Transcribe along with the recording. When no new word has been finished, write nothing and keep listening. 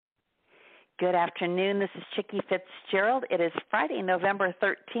Good afternoon. This is Chickie Fitzgerald. It is Friday, November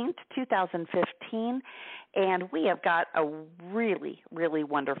 13th, 2015, and we have got a really, really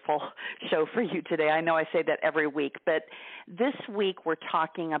wonderful show for you today. I know I say that every week, but this week we're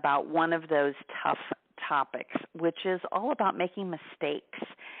talking about one of those tough topics, which is all about making mistakes.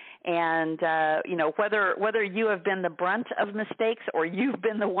 And, whether you have been the brunt of mistakes or you've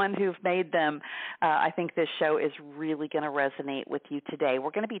been the one who've made them, I think this show is really going to resonate with you today.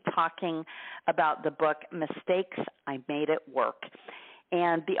 We're going to be talking about the book, Mistakes, I Made It Work.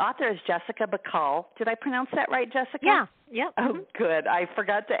 And the author is Jessica Bacal. Did I pronounce that right, Jessica? Yeah. Oh, good. I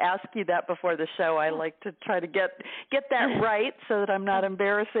forgot to ask you that before the show. I like to try to get that right so that I'm not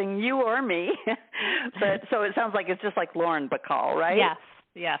embarrassing you or me. But so it sounds like it's just like Lauren Bacal, right?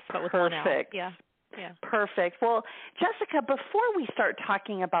 Yes, but with Perfect. one L. Yeah. Perfect. Well, Jessica, before we start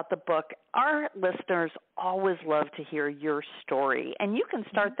talking about the book, our listeners always love to hear your story, and you can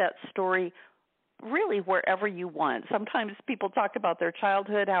start that story really wherever you want. Sometimes people talk about their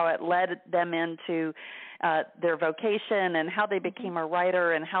childhood, how it led them into their vocation and how they became a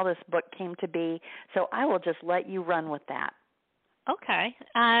writer and how this book came to be. So I will just let you run with that. Okay.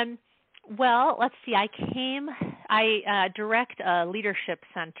 Well, let's see. I direct a leadership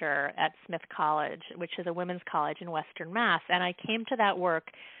center at Smith College, which is a women's college in Western Mass, and I came to that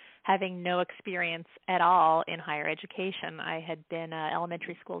work having no experience at all in higher education. I had been an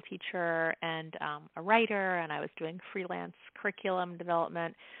elementary school teacher and a writer, and I was doing freelance curriculum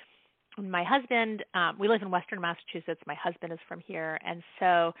development. My husband, we live in Western Massachusetts. My husband is from here, and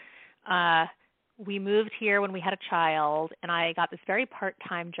so we moved here when we had a child, and I got this very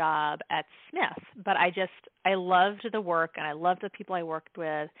part-time job at Smith. But I loved the work, and I loved the people I worked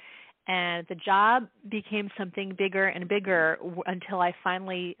with. And the job became something bigger and bigger until I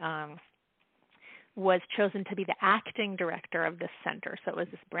finally was chosen to be the acting director of this center. So it was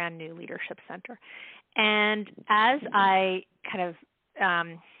this brand new leadership center. And as I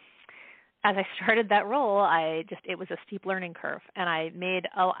as I started that role, it was a steep learning curve, and I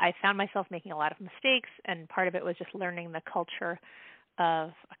found myself making a lot of mistakes, and part of it was just learning the culture of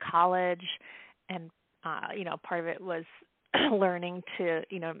a college, and part of it was learning to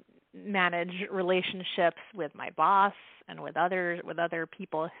manage relationships with my boss and with other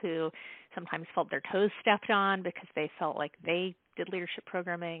people who sometimes felt their toes stepped on because they felt like they did leadership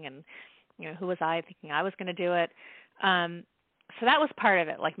programming, and who was I thinking I was going to do it. So that was part of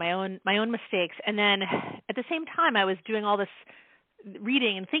it, like my own mistakes. And then at the same time, I was doing all this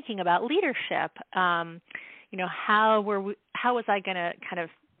reading and thinking about leadership. How was I going to kind of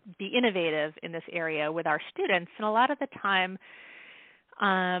be innovative in this area with our students? And a lot of the time,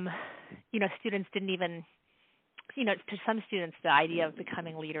 students didn't even, to some students, the idea of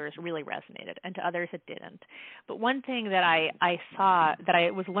becoming leaders really resonated, and to others it didn't. But one thing that I saw that I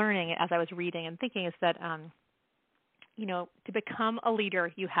was learning as I was reading and thinking is that to become a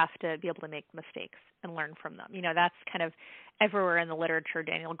leader, you have to be able to make mistakes and learn from them. That's kind of everywhere in the literature.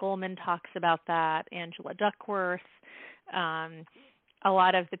 Daniel Goleman talks about that, Angela Duckworth, a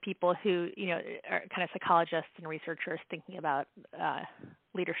lot of the people who, are kind of psychologists and researchers thinking about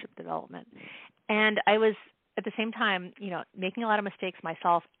leadership development. And I was, at the same time, making a lot of mistakes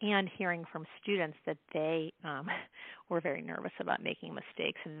myself and hearing from students that they were very nervous about making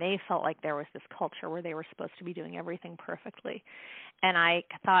mistakes, and they felt like there was this culture where they were supposed to be doing everything perfectly. And I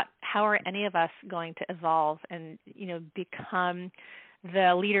thought, how are any of us going to evolve and, become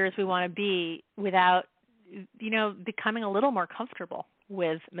the leaders we want to be without, becoming a little more comfortable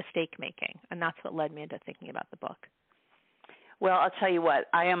with mistake making? And that's what led me into thinking about the book. Well, I'll tell you what,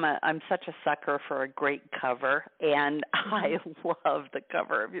 I'm such a sucker for a great cover, and I love the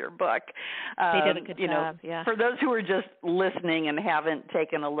cover of your book. They did a good job, yeah. For those who are just listening and haven't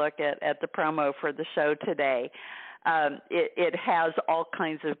taken a look at the promo for the show today, it has all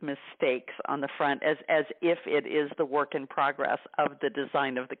kinds of mistakes on the front as if it is the work in progress of the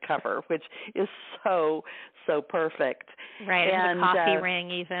design of the cover, which is so perfect. Right, and the coffee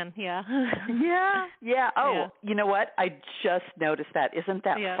ring even, yeah. Yeah. Oh, yeah. You know what? I just noticed that. Isn't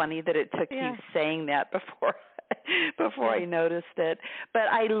that funny that it took you saying that before I noticed it? But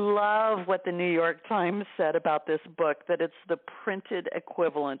I love what the New York Times said about this book, that it's the printed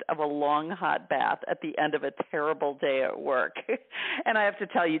equivalent of a long hot bath at the end of a terrible day at work. And I have to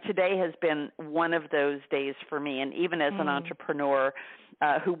tell you, today has been one of those days for me. And even as an entrepreneur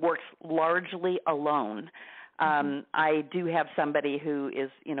who works largely alone, I do have somebody who is,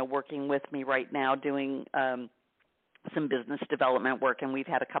 working with me right now doing some business development work, and we've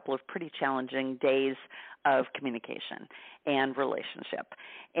had a couple of pretty challenging days of communication and relationship.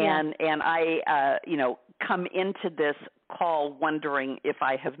 And I come into this call wondering if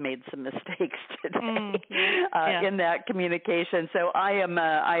I have made some mistakes today in that communication. So I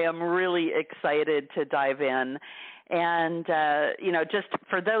am really excited to dive in. And, just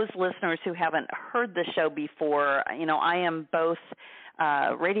for those listeners who haven't heard the show before, I am both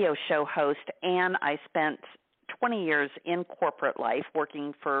radio show host, and I spent 20 years in corporate life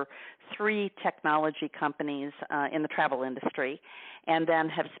working for 3 technology companies in the travel industry, and then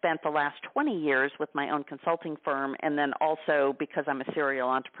have spent the last 20 years with my own consulting firm. And then also, because I'm a serial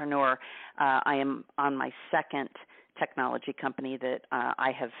entrepreneur, I am on my second technology company that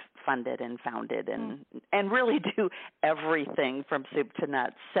I have funded and founded and really do everything from soup to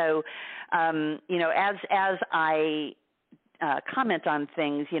nuts. So, as I comment on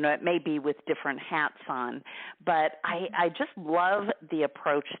things, it may be with different hats on, but I just love the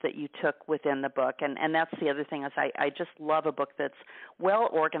approach that you took within the book. And that's the other thing is I just love a book that's well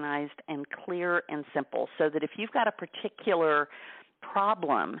organized and clear and simple, so that if you've got a particular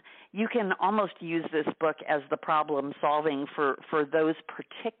problem, you can almost use this book as the problem solving for those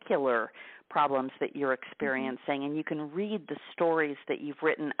particular problems that you're experiencing, and you can read the stories that you've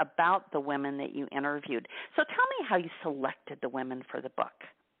written about the women that you interviewed. So tell me how you selected the women for the book.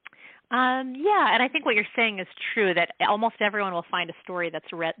 And I think what you're saying is true, that almost everyone will find a story that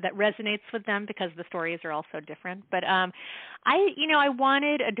resonates with them because the stories are all so different. But I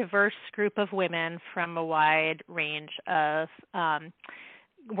wanted a diverse group of women from a wide range of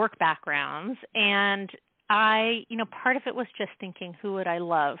work backgrounds, and part of it was just thinking, who would I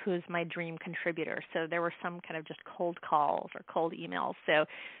love? Who's my dream contributor? So there were some kind of just cold calls or cold emails. So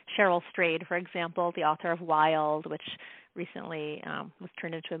Cheryl Strayed, for example, the author of Wild, which recently was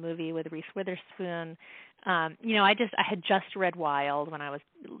turned into a movie with Reese Witherspoon. I had just read Wild when I was,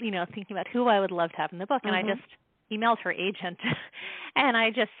 thinking about who I would love to have in the book, and I just emailed her agent, and I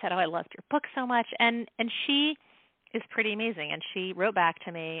just said, I loved your book so much, and she is pretty amazing, and she wrote back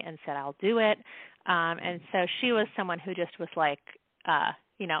to me and said, I'll do it. And so she was someone who just was like,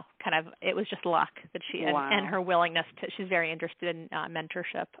 it was just luck that she, and her willingness to, she's very interested in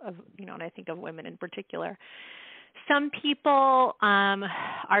mentorship of, and I think of women in particular. Some people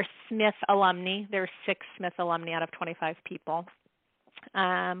are Smith alumni. There are 6 Smith alumni out of 25 people.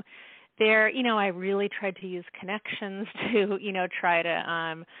 I really tried to use connections to, try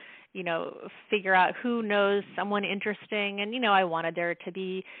to, figure out who knows someone interesting. And, I wanted there to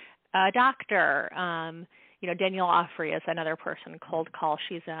be a doctor. Danielle Offrey is another person, cold call.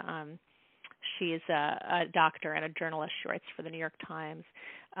 She's a doctor and a journalist. She writes for the New York Times.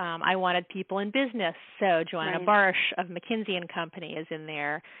 I wanted people in business. So Joanna Barsh of McKinsey & Company is in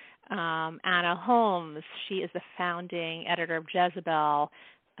there. Anna Holmes, she is the founding editor of Jezebel.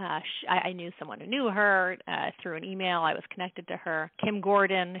 I knew someone who knew her through an email. I was connected to her. Kim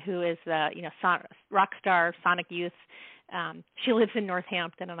Gordon, who is rock star, Sonic Youth. She lives in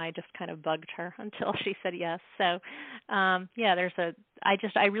Northampton, and I just kind of bugged her until she said yes. So, I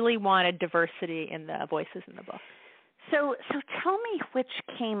really wanted diversity in the voices in the book. So tell me which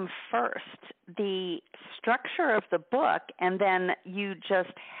came first, the structure of the book, and then you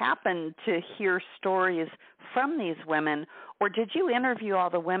just happened to hear stories from these women, or did you interview all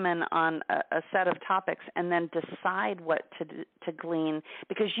the women on a set of topics and then decide what to glean?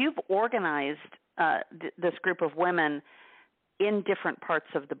 Because you've organized this group of women in different parts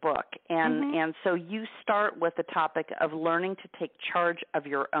of the book. And so you start with the topic of learning to take charge of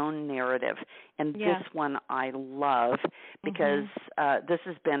your own narrative. And this one I love because this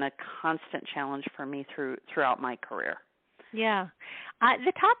has been a constant challenge for me throughout my career. Yeah.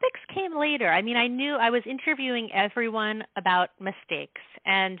 The topics came later. I mean, I knew I was interviewing everyone about mistakes.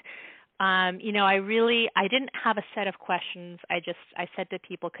 And I didn't have a set of questions. I said to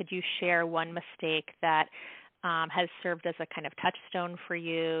people, could you share one mistake that has served as a kind of touchstone for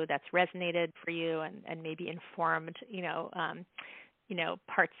you, that's resonated for you, and maybe informed,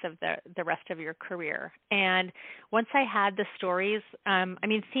 parts of the rest of your career. And once I had the stories,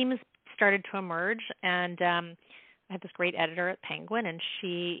 themes started to emerge, and I had this great editor at Penguin, and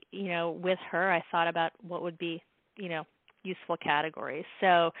she, with her, I thought about what would be, useful categories.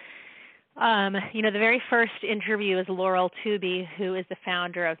 So, the very first interview is Laurel Tooby, who is the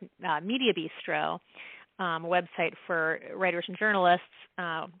founder of Media Bistro, a website for writers and journalists,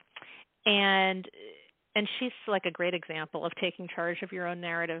 and she's like a great example of taking charge of your own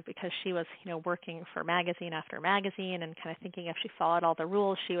narrative, because she was, working for magazine after magazine and kind of thinking if she followed all the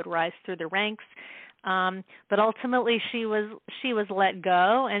rules, she would rise through the ranks. But ultimately, she was let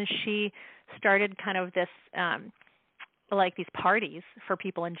go, and she started kind of this like these parties for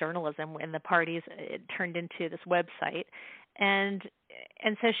people in journalism, and the parties it turned into this website, and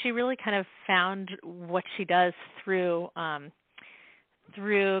so she really kind of found what she does through kind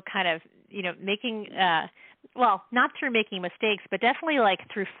of making well, not through making mistakes, but definitely like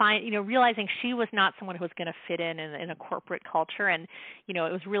through realizing she was not someone who was going to fit in a corporate culture, and it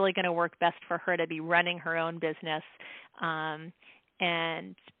was really going to work best for her to be running her own business.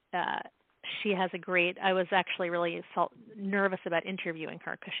 And she has a great. I was actually really felt nervous about interviewing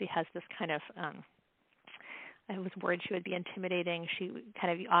her because she has this kind of. I was worried she would be intimidating. She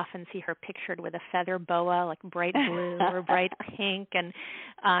kind of, you often see her pictured with a feather boa, like bright blue or bright pink. And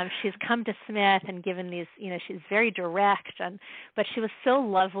she's come to Smith and given these, she's very direct, but she was so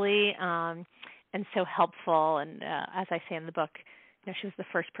lovely and so helpful. And as I say in the book, she was the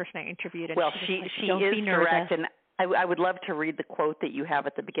first person I interviewed. And well, she is direct, and I would love to read the quote that you have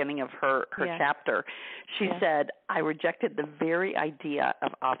at the beginning of her chapter. She said, "I rejected the very idea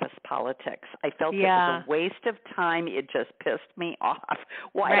of office politics. I felt it was a waste of time. It just pissed me off.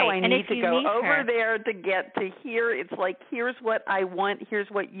 Why do I need to go over there to get to here? It's like, here's what I want. Here's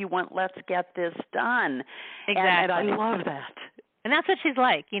what you want. Let's get this done." Exactly. And I love that. And that's what she's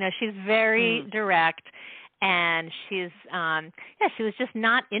like. She's very direct. And she's, she was just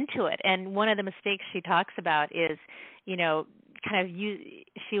not into it. And one of the mistakes she talks about is,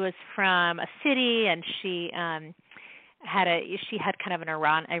 she was from a city, and she had kind of an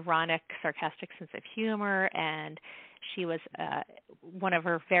ironic, sarcastic sense of humor, and she was one of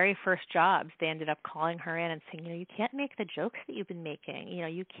her very first jobs. They ended up calling her in and saying, you can't make the jokes that you've been making.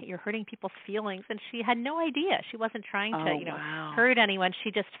 You're hurting people's feelings. And she had no idea. She wasn't trying to, hurt anyone.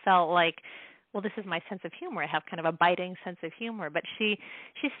 She just felt like, well, this is my sense of humor. I have kind of a biting sense of humor. But she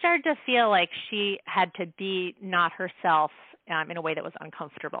started to feel like she had to be not herself in a way that was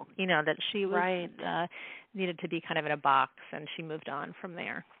uncomfortable, that she was needed to be kind of in a box, and she moved on from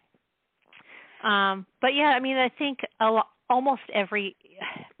there. But, I think almost every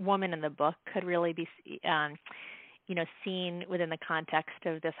woman in the book could really be seen within the context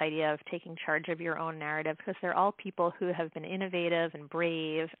of this idea of taking charge of your own narrative, because they're all people who have been innovative and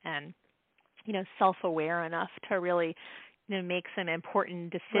brave and self-aware enough to really, make some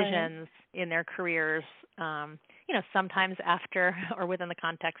important decisions in their careers, sometimes after or within the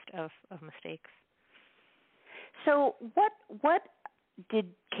context of mistakes. So what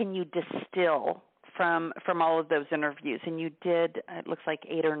can you distill from all of those interviews? And you did, it looks like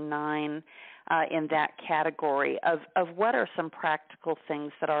 8 or 9 in that category of what are some practical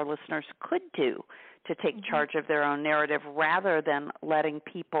things that our listeners could do to take charge of their own narrative rather than letting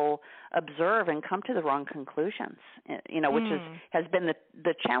people observe and come to the wrong conclusions, which has been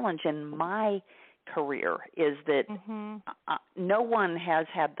the challenge in my career, is that no one has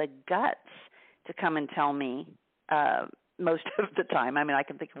had the guts to come and tell me most of the time. I mean, I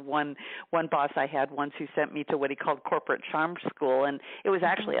can think of one boss I had once who sent me to what he called corporate charm school, and it was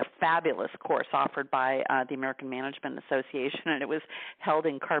actually a fabulous course offered by the American Management Association, and it was held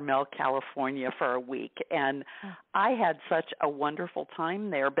in Carmel, California for a week. And I had such a wonderful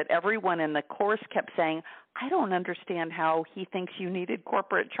time there, but everyone in the course kept saying, I don't understand how he thinks you needed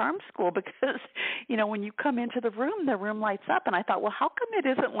corporate charm school because, when you come into the room lights up. And I thought, well, how come it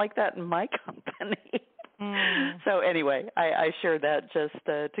isn't like that in my company? So anyway, I share that just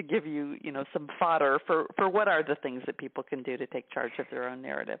to give you, some fodder for what are the things that people can do to take charge of their own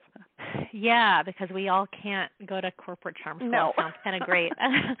narrative. Yeah, because we all can't go to corporate charm school. No. Sounds kind of great,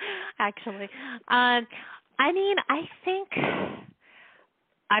 actually.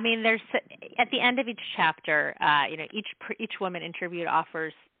 There's at the end of each chapter, each woman interviewed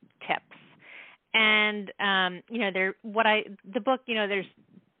offers tips, and there's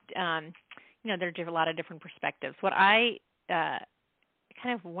there are a lot of different perspectives. What I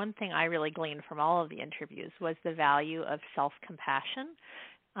one thing I really gleaned from all of the interviews was the value of self-compassion.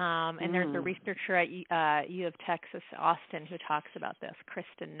 And there's a researcher at U of Texas, Austin, who talks about this,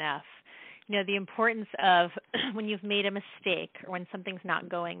 Kristen Neff. The importance of when you've made a mistake or when something's not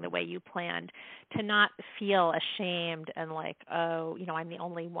going the way you planned, to not feel ashamed and like, oh, I'm the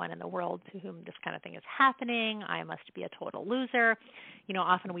only one in the world to whom this kind of thing is happening. I must be a total loser.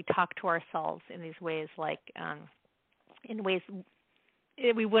 Often we talk to ourselves in these ways, like in ways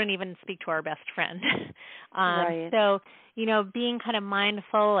we wouldn't even speak to our best friend. So, being kind of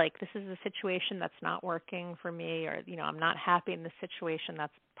mindful, like this is a situation that's not working for me, or, I'm not happy in this situation,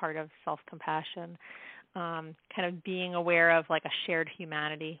 that's part of self-compassion. Kind of being aware of like a shared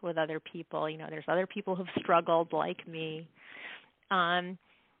humanity with other people. There's other people who've struggled like me. And,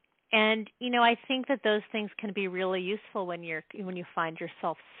 I think that those things can be really useful when you find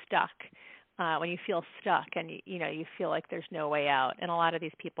yourself stuck. when you feel stuck and you feel like there's no way out. And a lot of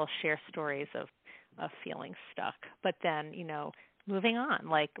these people share stories of feeling stuck, but then moving on.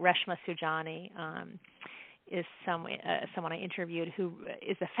 Like Reshma Sujani is someone I interviewed who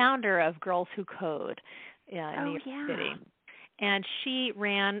is the founder of Girls Who Code in New York City. And she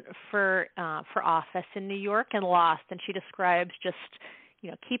ran for office in New York and lost. And she describes just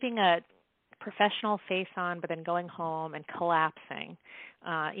keeping a professional face on, but then going home and collapsing,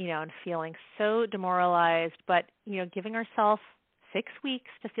 and feeling so demoralized. But giving herself 6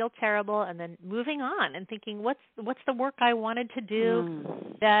 weeks to feel terrible, and then moving on and thinking, what's the work I wanted to do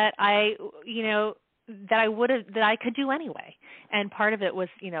that I could do anyway. And part of it was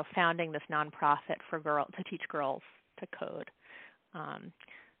founding this nonprofit to teach girls to code.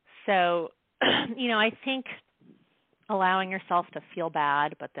 So I think allowing yourself to feel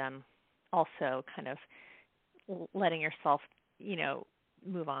bad, but then also kind of letting yourself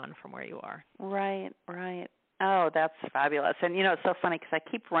move on from where you are. Right. Oh, that's fabulous. And, it's so funny because I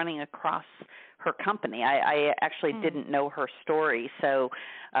keep running across her company. I actually didn't know her story, so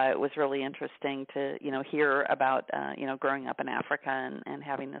it was really interesting to, hear about, growing up in Africa and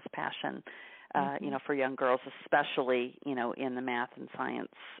having this passion, for young girls, especially, in the math and science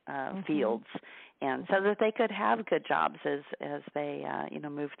fields, and so that they could have good jobs as they,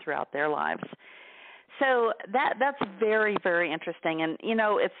 move throughout their lives. So that's very, very interesting. And,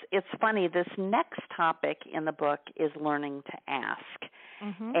 it's funny, this next topic in the book is learning to ask.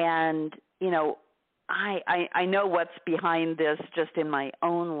 And, I know what's behind this just in my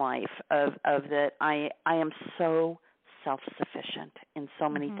own life of that I am so self-sufficient in so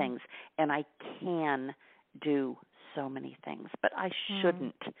many things, and I can do so many things, but I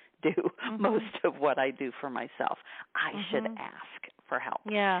shouldn't do most of what I do for myself. I should ask for help.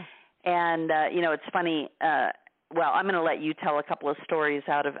 Yeah. And it's funny. Well, I'm going to let you tell a couple of stories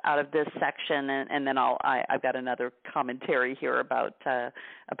out of this section, and then I've got another commentary here about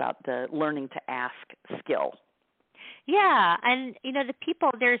the learning to ask skill. Yeah, and the people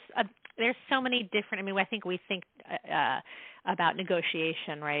there's so many different. I mean, I think we think about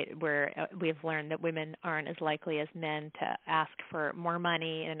negotiation, right? Where we've learned that women aren't as likely as men to ask for more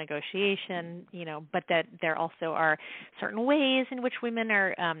money in a negotiation, but that there also are certain ways in which women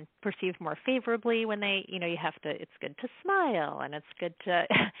are perceived more favorably when they, you have to. It's good to smile, and it's good to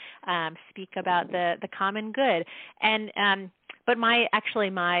speak about the common good, and but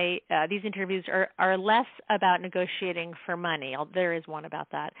these interviews are less about negotiating for money. There is one about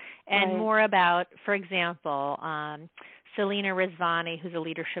that, and more about, for example, Selena Rizvani, who's a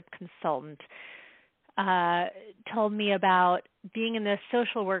leadership consultant, told me about being in the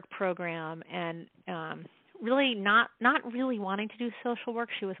social work program and really not really wanting to do social work.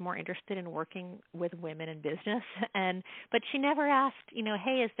 She was more interested in working with women in business, but she never asked,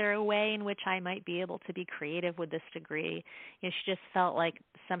 hey, is there a way in which I might be able to be creative with this degree? She just felt like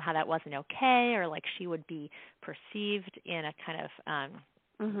somehow that wasn't okay, or like she would be perceived in a kind of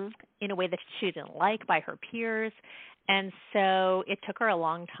in a way that she didn't like by her peers. And so it took her a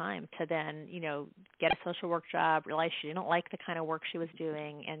long time to then, get a social work job, realize she didn't like the kind of work she was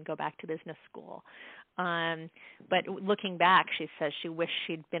doing, and go back to business school. But looking back, she says she wished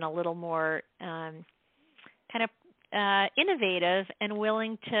she'd been a little more kind of innovative and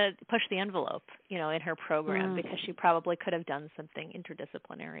willing to push the envelope, in her program, because she probably could have done something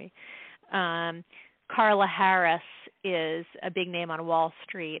interdisciplinary. Carla Harris is a big name on Wall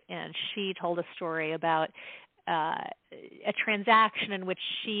Street, and she told a story about a transaction in which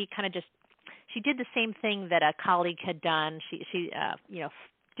she kind of she did the same thing that a colleague had done. She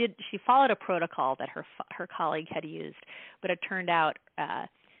followed a protocol that her colleague had used, but it turned out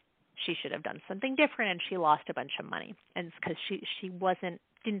she should have done something different, and she lost a bunch of money, and because she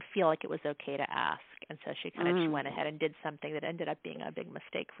didn't feel like it was okay to ask, and so she kind of went ahead and did something that ended up being a big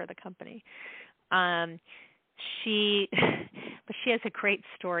mistake for the company. But she has a great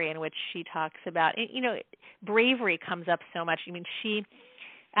story in which she talks about, bravery comes up so much. I mean,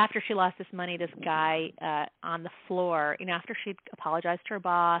 after she lost this money, this guy on the floor, after she'd apologized to her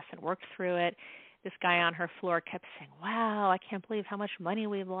boss and worked through it, this guy on her floor kept saying, wow, I can't believe how much money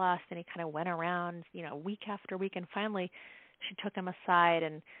we've lost. And he kind of went around, week after week. And finally, she took him aside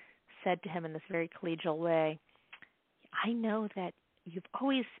and said to him in this very collegial way, I know that you've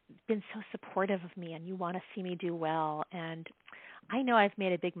always been so supportive of me and you want to see me do well. And I know I've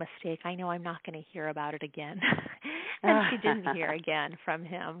made a big mistake. I know I'm not going to hear about it again. and she didn't hear again from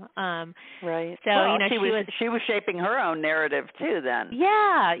him. Right. So, well, you know, she was shaping her own narrative too then.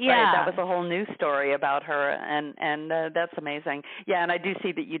 Yeah, yeah. Right. That was a whole new story about her, and that's amazing. Yeah, and I do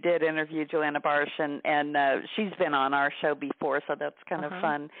see that you did interview Joanna Barsh, and she's been on our show before, so that's kind of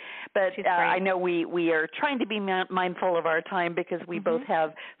fun. But I know we are trying to be mindful of our time because we both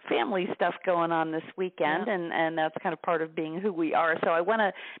have family stuff going on this weekend, and that's kind of part of being who we are. So I want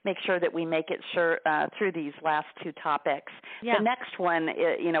to make sure that we make it through these last two topics. Yeah. The next one,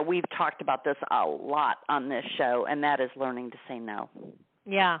 you know, we've talked about this a lot on this show, and that is learning to say no.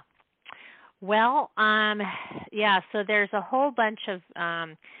 Yeah. Well, so there's a whole bunch of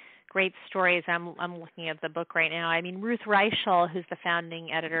great stories. I'm looking at the book right now. I mean, Ruth Reichel, who's the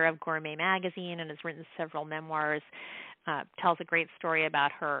founding editor of Gourmet Magazine and has written several memoirs, tells a great story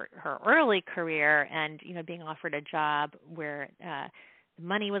about her early career and, you know, being offered a job where the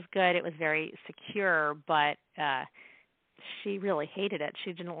money was good, it was very secure, but she really hated it.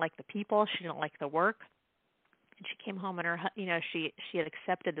 She didn't like the people, she didn't like the work. And she came home and she had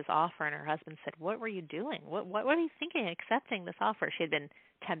accepted this offer, and her husband said, "What were you doing? What are you thinking accepting this offer?" She had been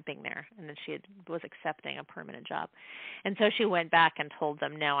temping there, and then was accepting a permanent job. And so she went back and told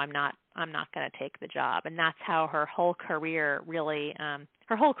them, "No, I'm not going to take the job." And that's how her whole career really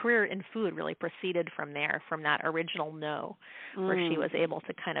her whole career in food really proceeded from there, from that original no, where she was able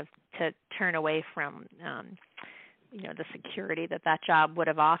to kind of to turn away from the security that job would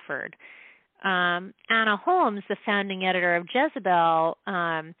have offered. Anna Holmes, the founding editor of Jezebel,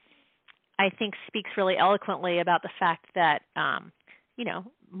 I think speaks really eloquently about the fact that,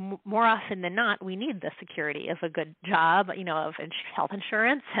 more often than not, we need the security of a good job, of health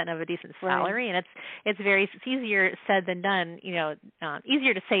insurance and of a decent salary. Right. And it's easier said than done.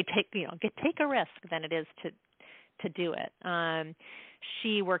 Easier to say take a risk than it is to do it.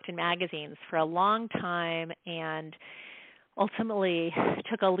 She worked in magazines for a long time and ultimately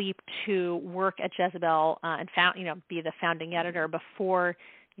took a leap to work at Jezebel and be the founding editor before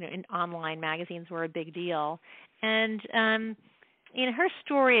in online magazines were a big deal. And in her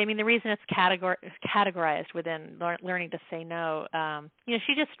story, I mean, the reason it's categorized within learning to say no,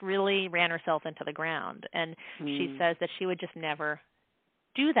 she just really ran herself into the ground. And she says that she would just never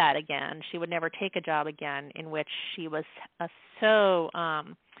do that again. She would never take a job again in which she was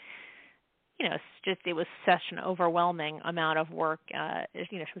it was such an overwhelming amount of work.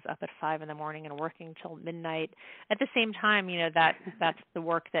 She was up at 5 a.m. and working till midnight. At the same time, that's the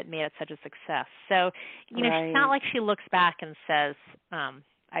work that made it such a success. So, it's not like she looks back and says,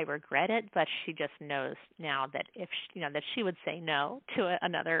 I regret it, but she just knows now that if that she would say no to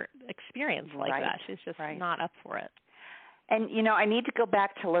another experience like that. She's just not up for it. And, I need to go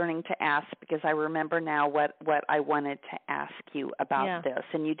back to learning to ask because I remember now what I wanted to ask you about this.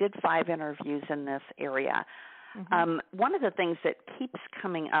 And you did 5 interviews in this area. One of the things that keeps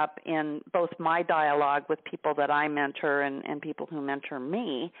coming up in both my dialogue with people that I mentor and people who mentor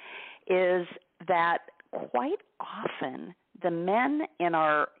me is that quite often the men in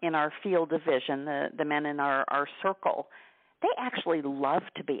our field of vision, the men in our circle, they actually love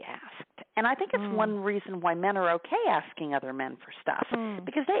to be asked. And I think it's one reason why men are okay asking other men for stuff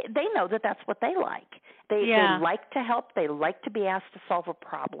because they know that that's what they like. They like to help. They like to be asked to solve a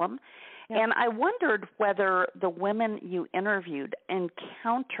problem. Yep. And I wondered whether the women you interviewed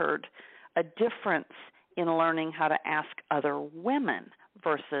encountered a difference in learning how to ask other women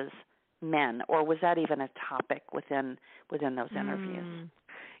versus men, or was that even a topic within those interviews?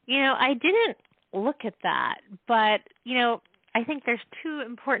 I didn't look at that, but, I think there's 2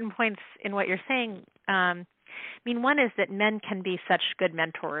 important points in what you're saying. One is that men can be such good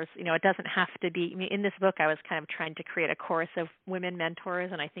mentors. It doesn't have to be. In this book, I was kind of trying to create a chorus of women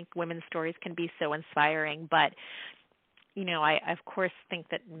mentors, and I think women's stories can be so inspiring. But, I of course think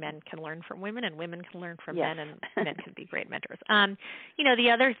that men can learn from women, and women can learn from men, and men can be great mentors. The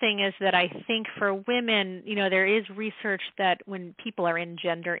other thing is that I think for women, there is research that when people are in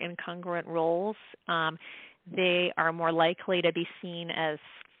gender incongruent roles, they are more likely to be seen as,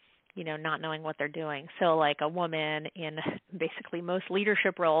 not knowing what they're doing. So like a woman in basically most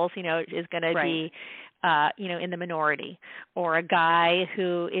leadership roles, is going to be, in the minority, or a guy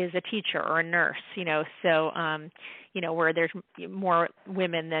who is a teacher or a nurse, where there's more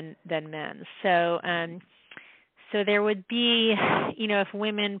women than men. So there would be, if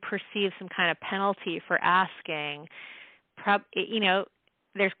women perceive some kind of penalty for asking,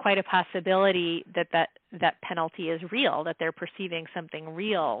 there's quite a possibility that penalty is real, that they're perceiving something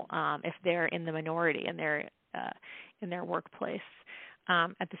real if they're in the minority in their workplace.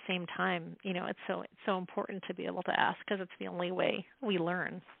 at the same time, it's so important to be able to ask because it's the only way we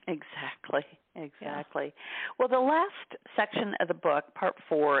learn. Exactly. Yeah. Well, the last section of the book, part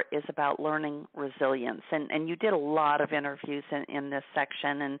 4, is about learning resilience, and you did a lot of interviews in this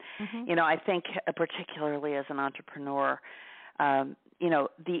section, and Mm-hmm. I think particularly as an entrepreneur,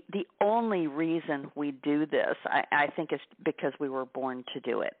 the only reason we do this, I think, is because we were born to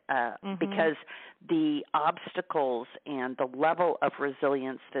do it. Because the obstacles and the level of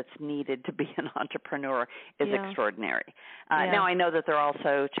resilience that's needed to be an entrepreneur is extraordinary. Now, I know that there are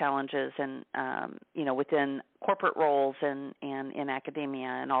also challenges, and within corporate roles and in academia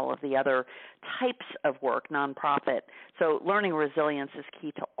and all of the other types of work, nonprofit. So learning resilience is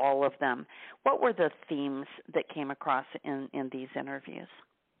key to all of them. What were the themes that came across in these interviews?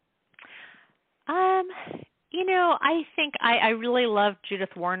 I think I really loved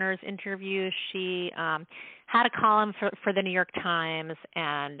Judith Warner's interview. She had a column for the New York Times,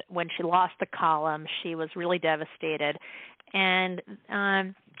 and when she lost the column, she was really devastated. And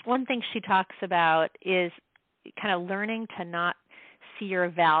one thing she talks about is kind of learning to not see your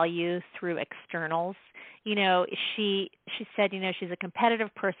value through externals. She said, she's a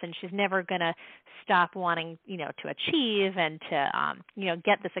competitive person. She's never going to stop wanting, to achieve and to,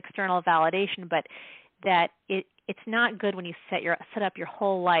 get this external validation, but that it's not good when you set up your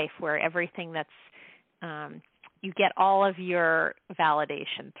whole life where everything that's you get all of your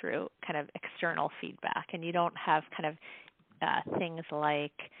validation through kind of external feedback, and you don't have kind of things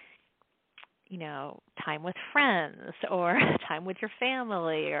like time with friends or time with your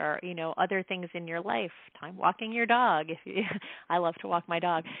family or, other things in your life, time walking your dog. I love to walk my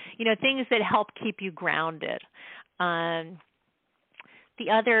dog, things that help keep you grounded. The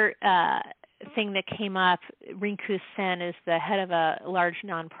other thing that came up, Rinku Sen is the head of a large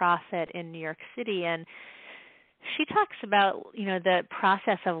nonprofit in New York City, and she talks about, the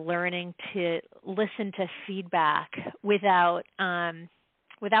process of learning to listen to feedback without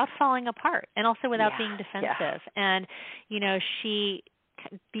falling apart, and also without being defensive. And, she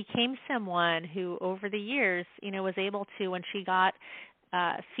became someone who over the years, was able to, when she got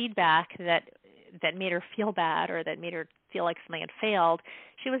feedback that made her feel bad or that made her feel like something had failed,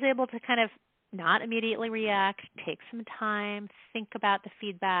 she was able to kind of not immediately react, take some time, think about the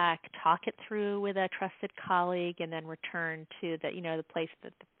feedback, talk it through with a trusted colleague, and then return to the place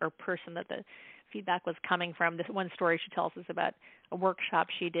or person that the feedback was coming from. This one story she tells us about a workshop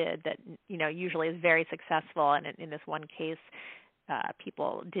she did that usually is very successful, and in this one case,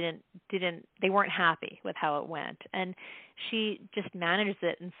 people they weren't happy with how it went, and she just managed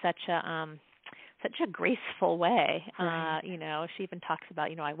it in such a graceful way. Right. She even talks about,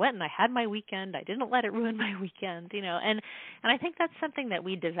 I went and I had my weekend. I didn't let it ruin my weekend. And I think that's something that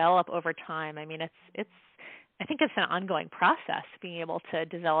we develop over time. I mean, I think it's an ongoing process, being able to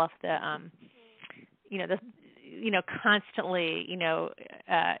develop constantly,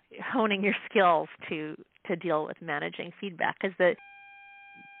 honing your skills to deal with managing feedback, because the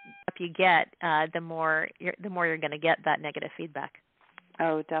up you get, the more you're going to get that negative feedback.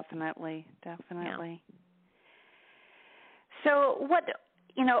 Oh, definitely. Yeah. So what,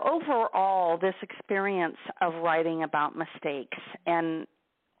 overall, this experience of writing about mistakes, and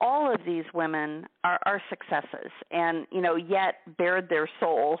all of these women are successes, and, yet bared their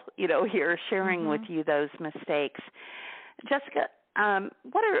soul, here sharing with you those mistakes. Jessica,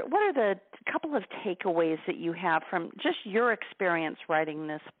 what are the couple of takeaways that you have from just your experience writing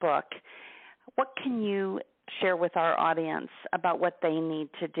this book? What can you share with our audience about what they need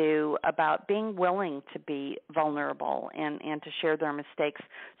to do about being willing to be vulnerable and to share their mistakes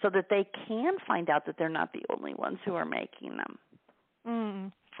so that they can find out that they're not the only ones who are making them?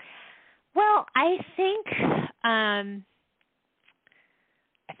 Well, I think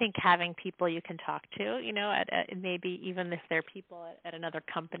having people you can talk to, maybe even if they're people at another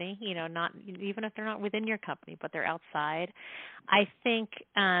company, not even if they're not within your company, but they're outside. I think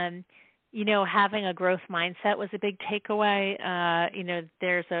having a growth mindset was a big takeaway.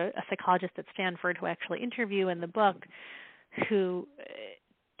 There's a psychologist at Stanford who I actually interview in the book who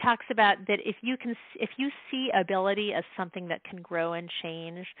talks about that if you see ability as something that can grow and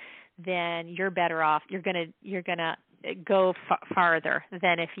change, then you're better off. You're gonna go farther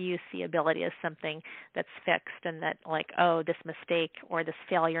than if you see ability as something that's fixed and that, like, oh, this mistake or this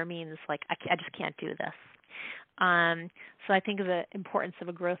failure means like I just can't do this. So I think of the importance of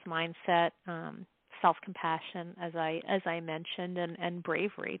a growth mindset, self-compassion, as I mentioned, and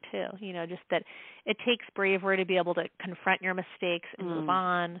bravery too. Just that it takes bravery to be able to confront your mistakes and move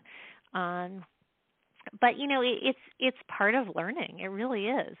on. But it's part of learning. It really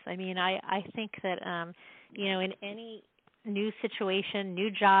is. I mean, I think that in any new situation, new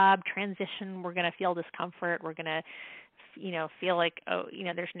job, transition, we're going to feel discomfort. We're going to, feel like,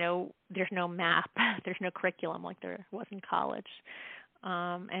 there's no map, there's no curriculum like there was in college.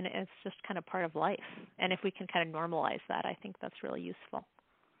 And it's just kind of part of life. And if we can kind of normalize that, I think that's really useful.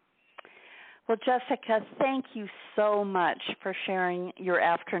 Well, Jessica, thank you so much for sharing your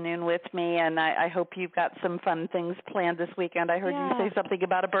afternoon with me, and I hope you've got some fun things planned this weekend. I heard you say something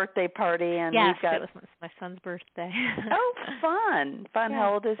about a birthday party. And yes, it was my son's birthday. Oh, fun. Fun. Yeah.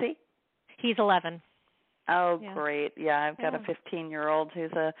 How old is he? He's 11. Oh, great. Yeah, I've got a 15-year-old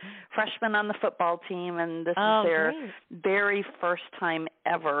who's a freshman on the football team, and this is their very first time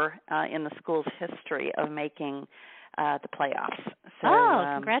ever in the school's history of making the playoffs. So,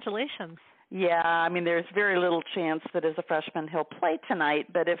 congratulations. Yeah, I mean, there's very little chance that as a freshman he'll play tonight,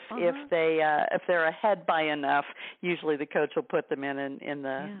 but if they're ahead by enough, usually the coach will put them in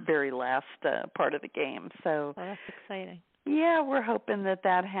the very last part of the game. So that's exciting. Yeah, we're hoping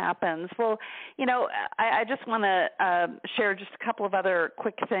that happens. Well, I just want to share just a couple of other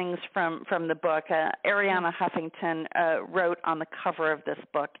quick things from the book. Arianna Huffington wrote on the cover of this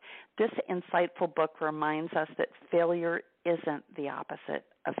book, "This insightful book reminds us that failure isn't the opposite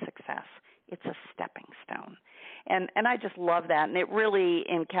of success. It's a stepping stone." And I just love that. And it really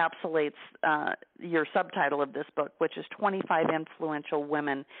encapsulates your subtitle of this book, which is 25 Influential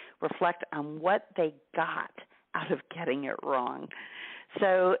Women Reflect on What They Got Out of Getting It Wrong.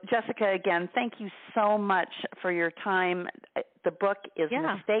 So, Jessica, again, thank you so much for your time. The book is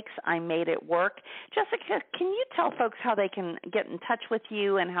Mistakes I Made It Work. Jessica, can you tell folks how they can get in touch with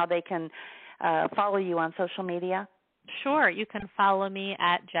you and how they can follow you on social media? Sure. You can follow me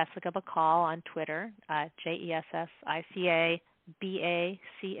at Jessica Bacal on Twitter,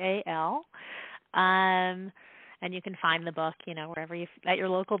 JESSICABACAL. And you can find the book, wherever at your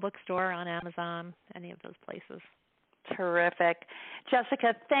local bookstore, on Amazon, any of those places. Terrific.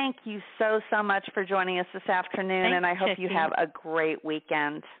 Jessica, thank you so much for joining us this afternoon, Thanks, and I hope Chicky. you have a great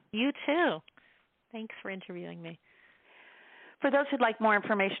weekend. You too. Thanks for interviewing me. For those who'd like more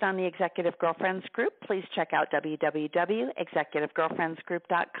information on the Executive Girlfriends Group, please check out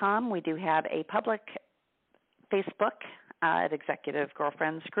www.executivegirlfriendsgroup.com. We do have a public Facebook at Executive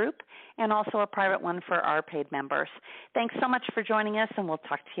Girlfriends Group, and also a private one for our paid members. Thanks so much for joining us, and we'll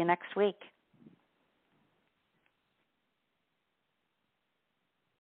talk to you next week.